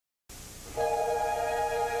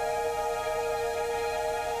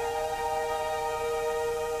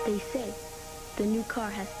They say the new car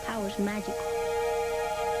has powers magical.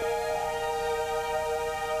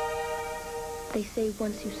 They say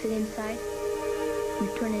once you sit inside, you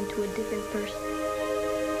turn into a different person.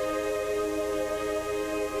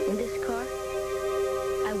 In this car,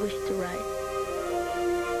 I wish to ride.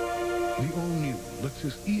 The all-new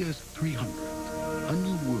Lexus ES300, a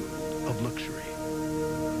new world of luxury.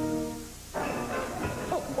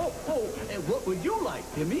 And what would you like,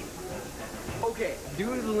 Timmy? Okay,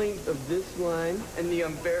 due to the length of this line and the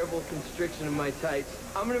unbearable constriction of my tights,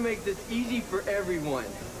 I'm gonna make this easy for everyone.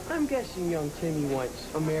 I'm guessing young Timmy wants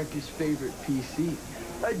America's favorite PC,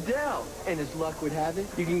 a Dell. And as luck would have it,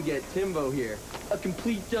 you can get Timbo here. A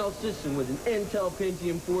complete Dell system with an Intel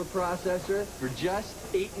Pentium 4 processor for just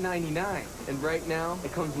 $8.99. And right now,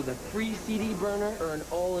 it comes with a free CD burner or an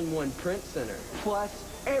all-in-one print center. Plus,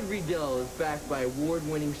 every Dell is backed by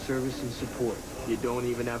award-winning service and support. You don't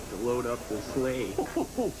even have to load up the sleigh.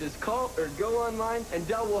 Just call or go online, and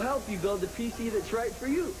Dell will help you build the PC that's right for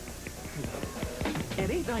you. At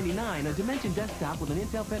 $8.99, a Dimension desktop with an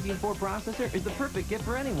Intel Pentium 4 processor is the perfect gift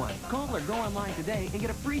for anyone. Call or go online today and get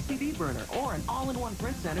a free CD burner or an all-in-one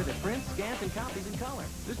print center that prints, scans, and copies in color.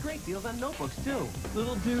 There's great deals on notebooks, too.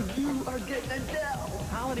 Little dude, you are getting a Dell.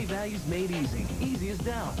 Holiday values made easy. Easy as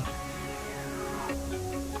Dell.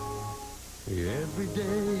 Every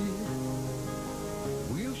day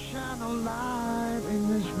we'll shine a light in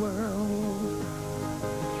this world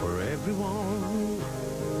for everyone,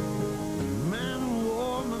 man,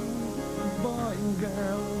 woman, boy and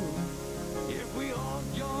girl. If we all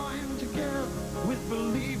join together with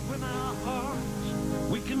belief in our hearts,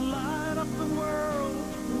 we can light up the world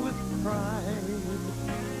with pride.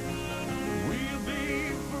 We'll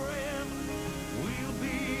be forever, we'll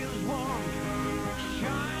be as one,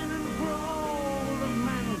 shining for all of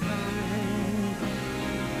mankind.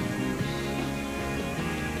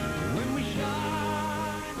 When we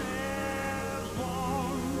shine as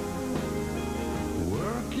one,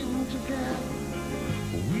 working together,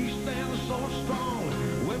 we stand so strong.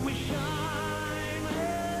 When we shine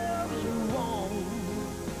as one,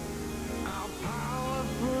 our power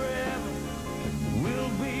forever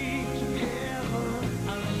will be together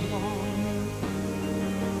as one.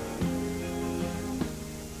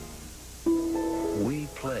 We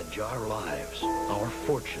pledge our lives, our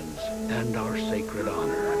fortunes, and our sacred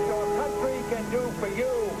honor. What your country can do for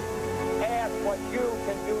you, ask what you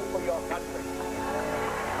can do for your country.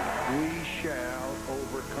 We shall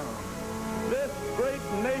overcome. This great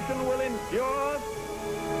nation will endure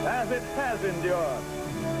as it has endured.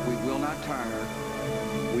 We will not tire,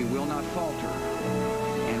 we will not falter,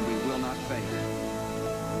 and we will not faint.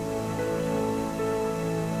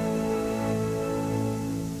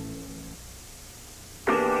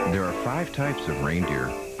 There are 5 types of reindeer.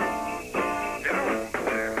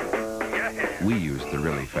 We use the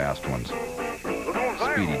really fast ones.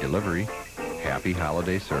 Speedy delivery, happy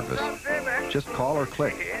holiday service. Just call or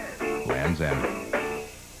click. Land's End.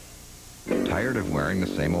 Tired of wearing the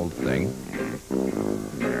same old thing?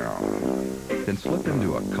 Then slip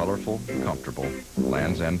into a colorful, comfortable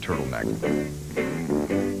Land's End turtleneck.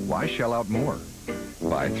 Why shell out more?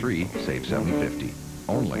 Buy 3, save $7.50.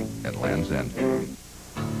 Only at Land's End.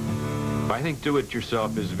 I think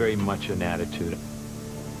do-it-yourself is very much an attitude.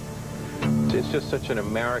 It's just such an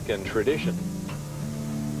American tradition.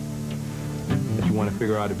 That you want to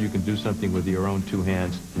figure out if you can do something with your own 2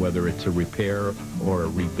 hands, whether it's a repair or a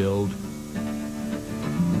rebuild.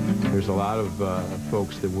 There's a lot of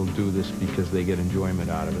folks that will do this because they get enjoyment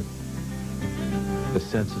out of it. The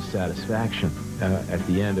sense of satisfaction at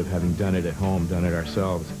the end of having done it at home, done it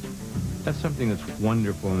ourselves. That's something that's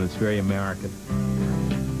wonderful and it's very American.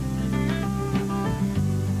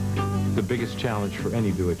 The biggest challenge for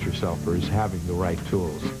any do-it-yourselfer is having the right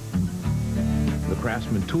tools. The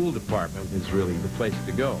Craftsman Tool Department is really the place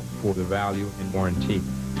to go for the value and warranty.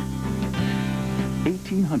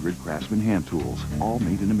 1,800 Craftsman hand tools, all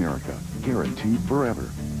made in America, guaranteed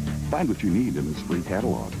forever. Find what you need in this free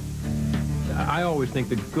catalog. I always think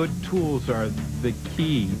that good tools are the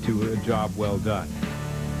key to a job well done.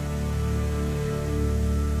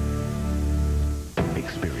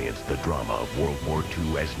 Experience the drama of World War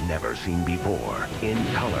II as never seen before. In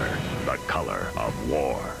color, The Color of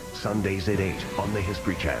War. Sundays at 8 on the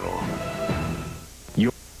History Channel.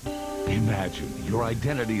 Imagine your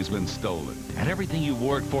identity has been stolen, and everything you've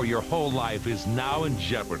worked for your whole life is now in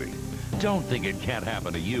jeopardy. Don't think it can't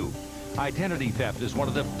happen to you. Identity theft is one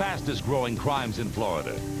of the fastest growing crimes in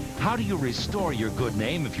Florida. How do you restore your good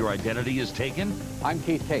name if your identity is taken? I'm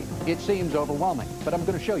Keith Tate. It seems overwhelming, but I'm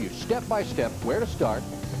going to show you step by step where to start,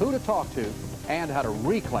 who to talk to, and how to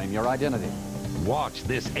reclaim your identity. Watch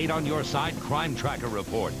this 8 on Your Side Crime Tracker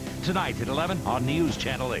report tonight at 11 on News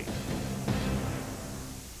Channel 8.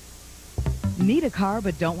 Need a car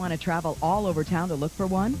but don't want to travel all over town to look for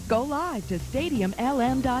one? Go live to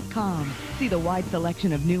StadiumLM.com. See the wide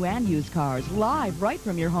selection of new and used cars live right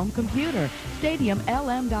from your home computer.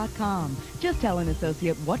 StadiumLM.com. Just tell an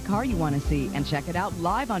associate what car you want to see and check it out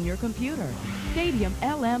live on your computer.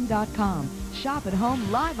 StadiumLM.com. Shop at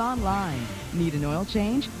home live online. Need an oil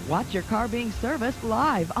change? Watch your car being serviced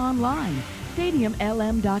live online.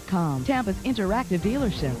 StadiumLM.com. Tampa's interactive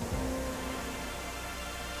dealership.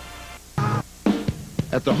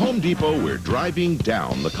 At the Home Depot, we're driving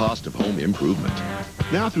down the cost of home improvement.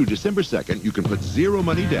 Now through December 2nd, you can put zero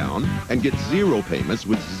money down and get zero payments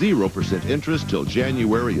with 0% interest till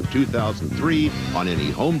January of 2003 on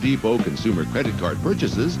any Home Depot consumer credit card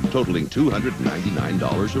purchases totaling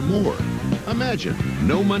 $299 or more. Imagine,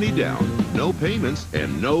 no money down, no payments,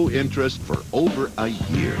 and no interest for over a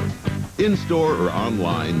year. In-store or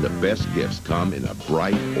online, the best gifts come in a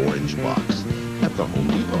bright orange box at the Home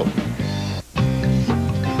Depot.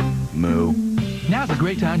 Moo. Now's a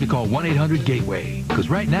great time to call 1-800-GATEWAY, because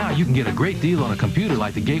right now you can get a great deal on a computer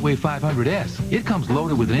like the Gateway 500S. It comes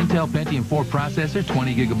loaded with an Intel Pentium 4 processor,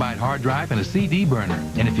 20GB hard drive, and a CD burner.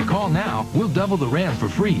 And if you call now, we'll double the RAM for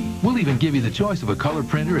free. We'll even give you the choice of a color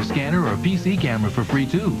printer, a scanner, or a PC camera for free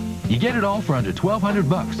too. You get it all for under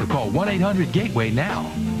 $1,200, so call 1-800-GATEWAY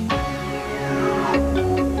now.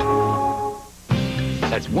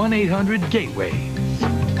 That's 1-800-GATEWAY.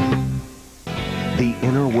 The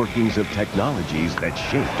inner workings of technologies that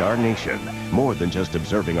shaped our nation. More than just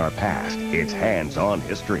observing our past, it's hands-on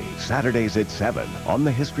history. Saturdays at 7 on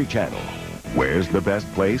the History Channel. Where's the best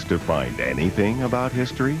place to find anything about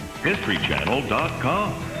history?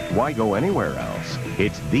 HistoryChannel.com. Why go anywhere else?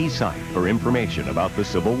 It's the site for information about the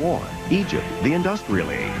Civil War, Egypt, the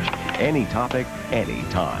Industrial Age. Any topic, any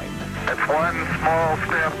time. It's one small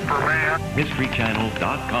step for man.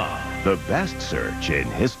 HistoryChannel.com. The best search in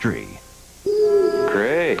history.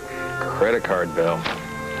 Great. Credit card bill.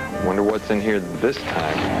 Wonder what's in here this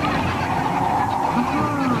time.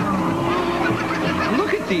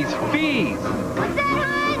 Look at these fees. What's that,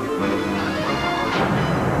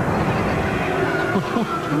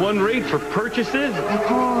 hon? One rate for purchases? A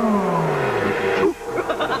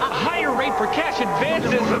higher rate for cash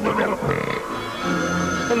advances.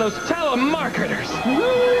 And those telemarketers.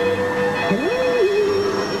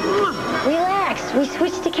 Relax. We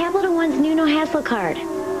switched to Capital One's new no-hassle card.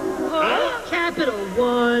 Capital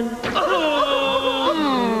One.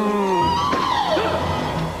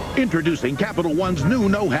 Introducing Capital One's new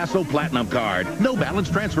no-hassle Platinum Card. No balance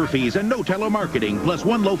transfer fees and no telemarketing, plus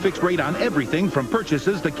one low fixed rate on everything from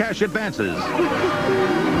purchases to cash advances.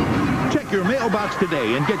 Check your mailbox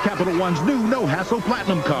today and get Capital One's new no-hassle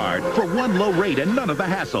Platinum Card for one low rate and none of the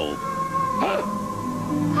hassle.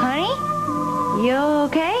 Honey? You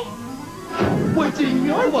okay? What's in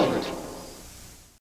your wallet?